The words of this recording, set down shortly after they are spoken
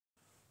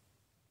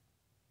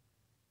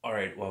All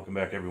right, welcome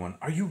back, everyone.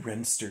 Are you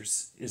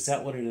Rensters? Is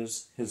that what it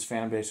is? His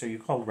fan base? Are you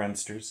called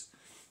Rensters?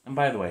 And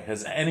by the way,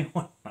 has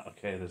anyone...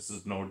 Okay, this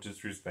is no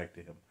disrespect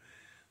to him.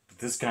 But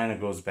this kind of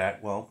goes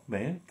back, well,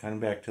 man, kind of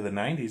back to the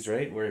 90s,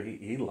 right? Where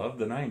he loved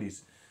the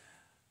 90s.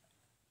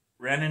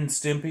 Ren and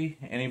Stimpy,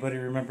 anybody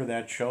remember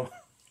that show?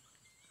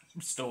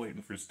 I'm still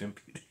waiting for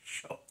Stimpy to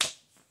show up.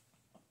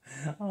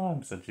 Oh,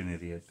 I'm such an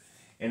idiot.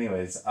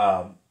 Anyways,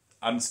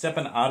 I'm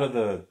stepping out of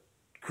the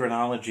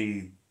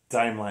chronology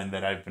timeline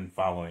that I've been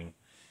following.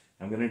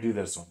 I'm going to do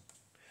this one,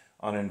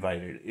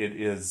 Uninvited. It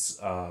is,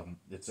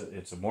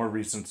 it's a more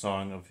recent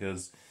song of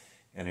his,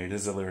 and it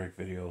is a lyric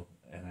video,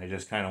 and I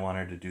just kind of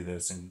wanted to do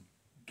this and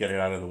get it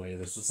out of the way.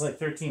 This was like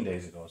 13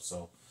 days ago,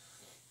 so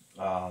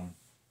I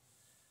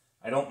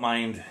don't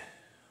mind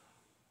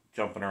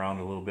jumping around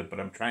a little bit,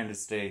 but I'm trying to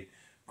stay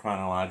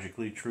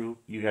chronologically true.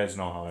 You guys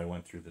know how I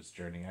went through this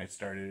journey. I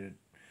started it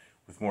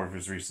with more of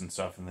his recent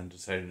stuff and then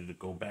decided to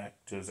go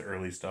back to his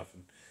early stuff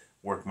and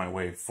work my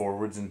way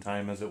forwards in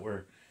time, as it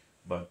were.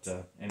 But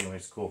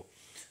anyways, cool.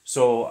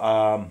 So,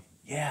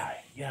 yeah.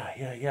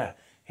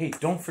 Hey,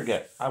 don't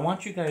forget, I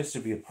want you guys to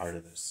be a part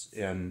of this,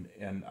 and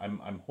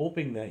I'm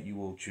hoping that you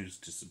will choose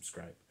to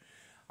subscribe.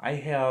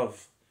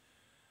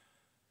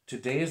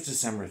 Today is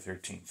December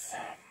 13th.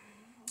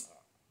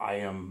 I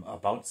am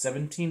about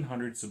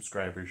 1,700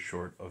 subscribers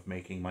short of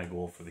making my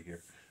goal for the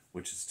year,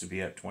 which is to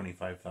be at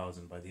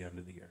 25,000 by the end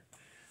of the year.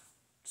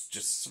 It's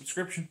just a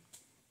subscription.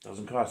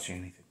 Doesn't cost you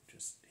anything.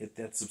 Just hit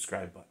that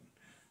subscribe button.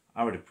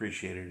 I would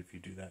appreciate it if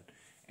you do that.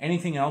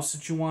 Anything else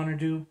that you want to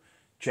do,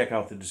 check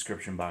out the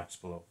description box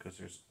below, because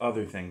there's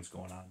other things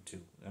going on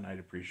too, and I'd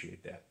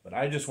appreciate that. But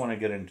I just want to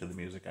get into the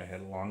music. I had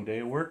a long day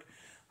at work.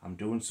 I'm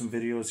doing some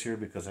videos here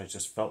because I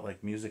just felt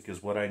like music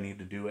is what I need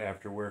to do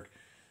after work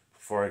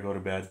before I go to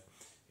bed.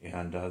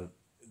 And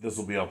this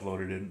will be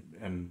uploaded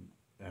and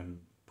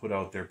put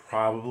out there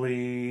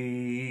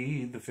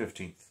probably the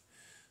 15th.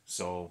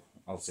 So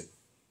I'll see.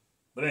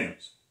 But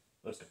anyways,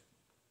 let's go.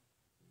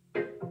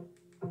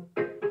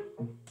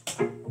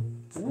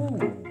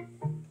 Ooh.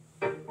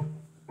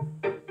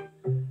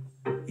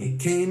 You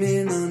came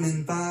in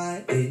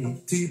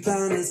uninvited, two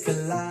planets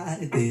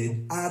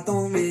collided. I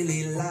don't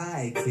really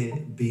like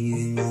it,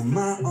 being on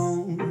my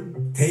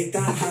own. Take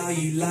that how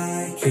you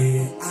like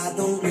it, I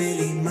don't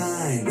really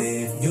mind.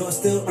 If you're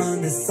still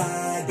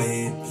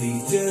undecided,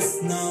 please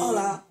just know all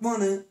I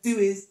wanna do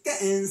is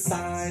get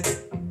inside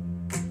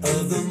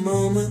of the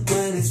moment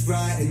when it's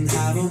right, and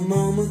have a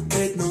moment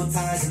with no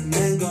ties and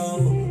then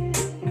go.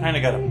 Kind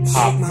of got a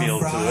pop feel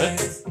to it.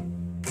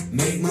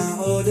 Make my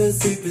order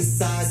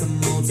supersize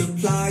and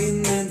multiply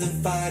and then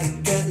divide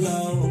and get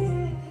low.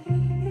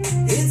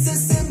 It's a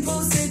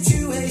simple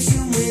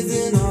situation with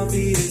an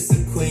obvious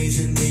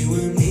equation. You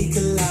and me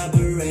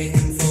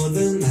collaborating for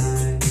the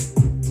night.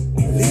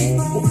 Leave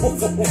no room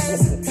for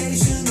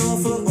hesitation or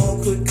for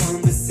awkward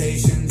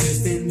conversation.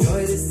 Just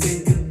enjoy the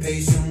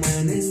syncopation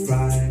when it's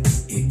right.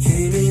 You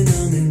came in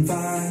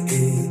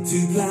uninvited,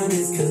 two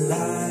planets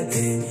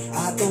colliding.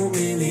 I don't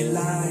really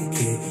like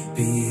it,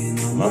 being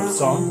on my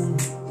own.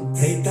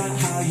 Take that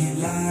how you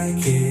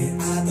like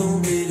it, I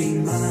don't really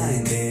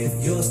mind.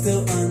 If you're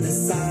still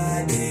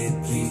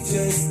undecided, please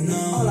just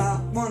know all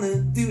I wanna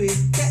do is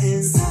get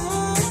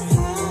inside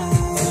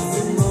of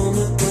the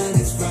moment when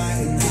it's right,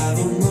 and have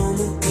a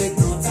moment with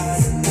no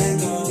ties and then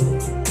go.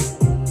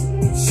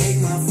 Shake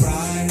my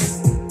fries,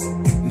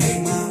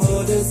 make my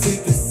order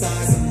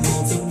supersize and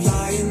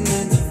multiply and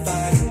then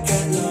divide and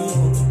get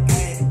low.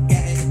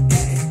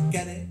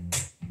 Get it.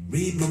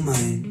 Read my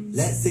mind,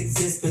 let's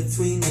exist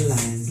between the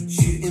lines.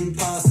 Shooting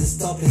past the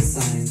stopping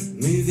signs,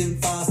 moving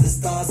fast, the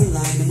stars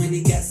align. And when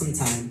you get some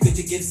time, could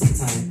you give some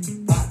time?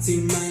 Back to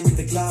mine with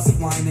a glass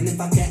of wine. And if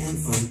I get in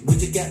front,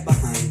 would you get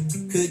behind?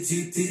 Could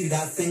you do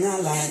that thing I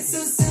like? It's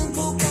a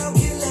simple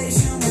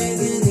calculation with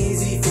an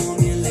easy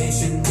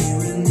formulation. You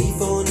and me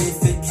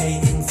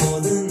fornicating for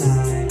the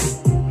night.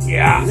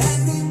 Yeah. Let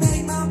me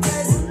make my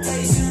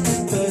presentation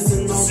in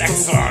person.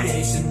 Sex song.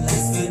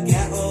 Let's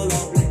forget all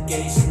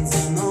obligations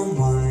and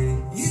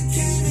unwind. You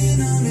came in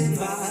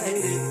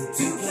uninvited,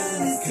 two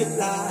planets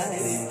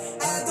colliding.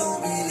 I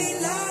don't really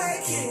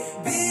like it,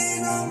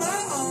 being on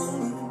my own.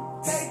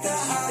 Take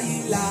that how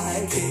you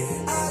like it,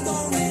 I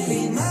don't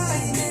really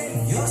mind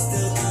it. You're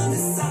still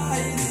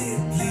undecided,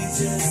 please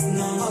just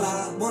know all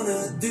I wanna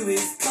do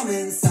is come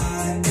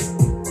inside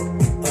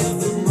of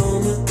the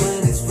moment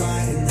when it's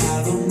right, and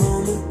have a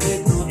moment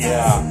with no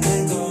time and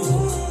then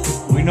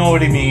go. We know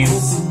what he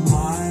means.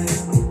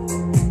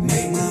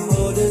 Make my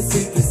order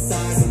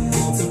supersize and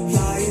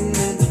multiply and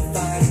then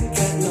divide and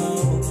get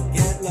low,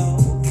 get low.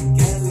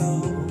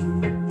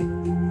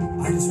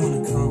 I just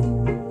wanna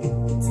come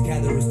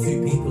together as two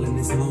people in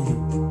this moment,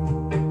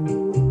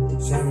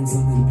 sharing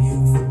something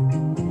beautiful.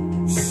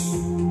 Shh,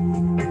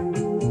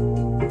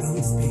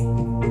 don't speak.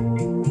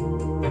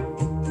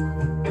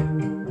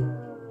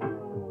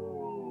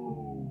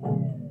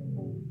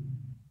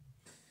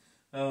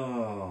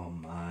 Oh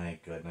my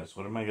goodness,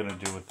 what am I gonna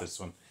do with this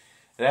one?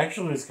 It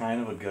actually was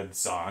kind of a good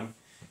song,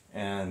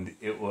 and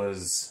it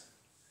was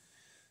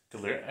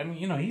I mean,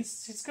 you know,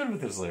 he's good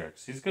with his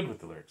lyrics. He's good with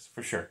the lyrics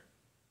for sure.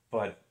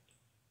 But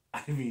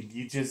I mean,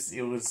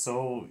 it was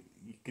so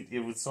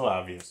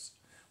obvious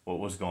what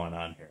was going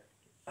on here.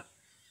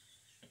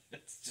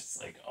 It's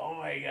just like, oh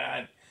my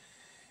god,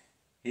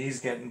 he's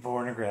getting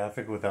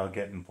pornographic without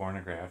getting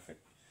pornographic.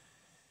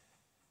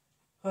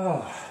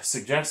 Oh,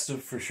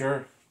 suggestive for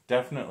sure,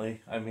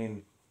 definitely. I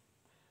mean,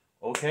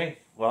 okay,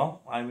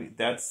 well, I mean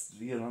that's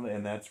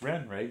and that's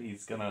Ren, right?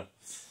 He's gonna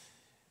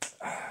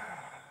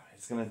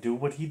do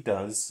what he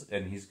does,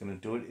 and he's gonna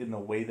do it in the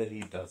way that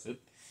he does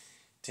it.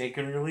 Take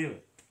it or leave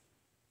it.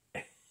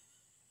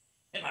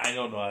 And I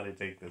don't know how to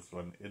take this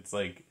one. It's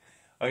like,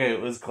 okay,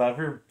 it was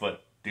clever,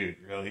 but dude,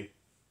 really?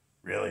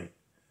 Really?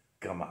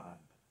 Come on.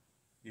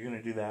 You're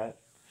gonna do that?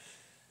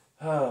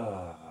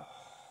 I'm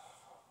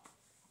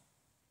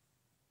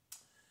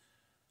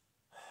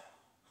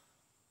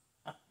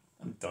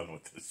done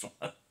with this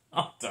one.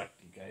 I'll talk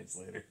to you guys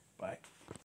later. Bye.